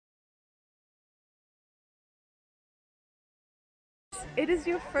it is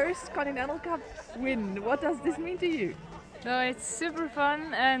your first Continental Cup win. What does this mean to you? No, it's super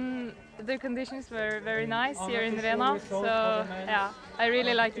fun and the conditions were very nice here in Rena, so yeah, I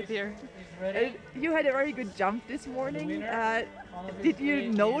really liked it here. You had a very good jump this morning. Did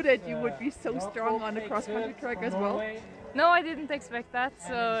you know that you would be so strong on the cross-country track as well? No, I didn't expect that,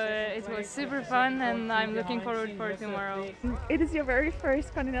 so it was super fun and I'm looking forward for tomorrow. It is your very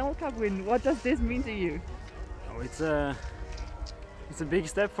first Continental Cup win. What does this mean to you? Oh, it's a big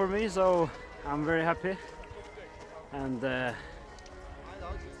step for me, so I'm very happy. And now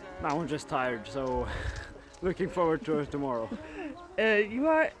I'm just tired, so looking forward to tomorrow. You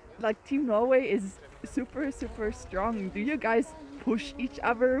are like Team Norway is super strong. Do you guys push each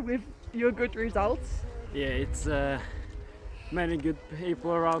other with your good results? Yeah, it's many good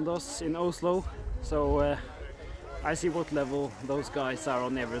people around us in Oslo, so I see what level those guys are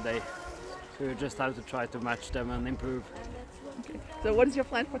on every day. So you just have to try to match them and improve. Okay. So what is your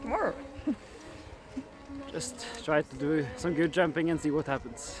plan for tomorrow? Just try to do some good jumping and see what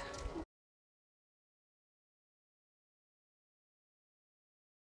happens.